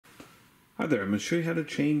Hi there, I'm going to show you how to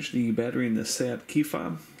change the battery in the Seat key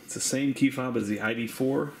fob. It's the same key fob as the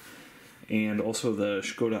ID4 and also the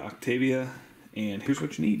Skoda Ateca, and here's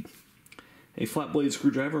what you need. A flat blade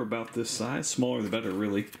screwdriver about this size, smaller the better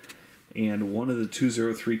really, and one of the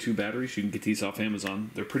 2032 batteries. You can get these off Amazon.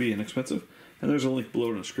 They're pretty inexpensive, and there's a link below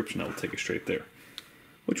in the description that will take you straight there.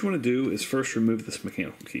 What you want to do is first remove this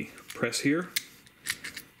mechanical key. Press here,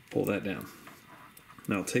 pull that down.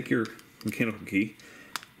 Now take your mechanical key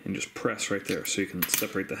and just press right there so you can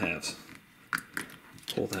separate the halves.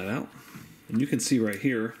 Pull that out, and you can see right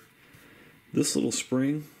here, this little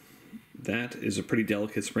spring, that is a pretty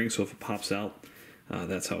delicate spring, so if it pops out,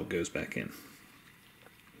 that's how it goes back in.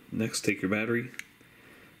 Next, take your battery,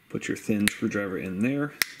 put your thin screwdriver in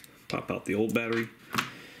there, pop out the old battery.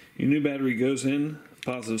 Your new battery goes in,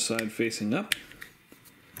 positive side facing up.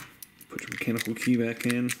 Put your mechanical key back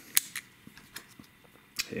in,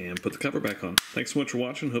 and put the cover back on. Thanks so much for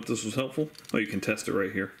watching. Hope this was helpful. Oh, you can test it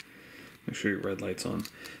right here. Make sure your red light's on.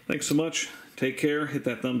 Thanks so much. Take care. Hit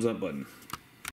that thumbs up button.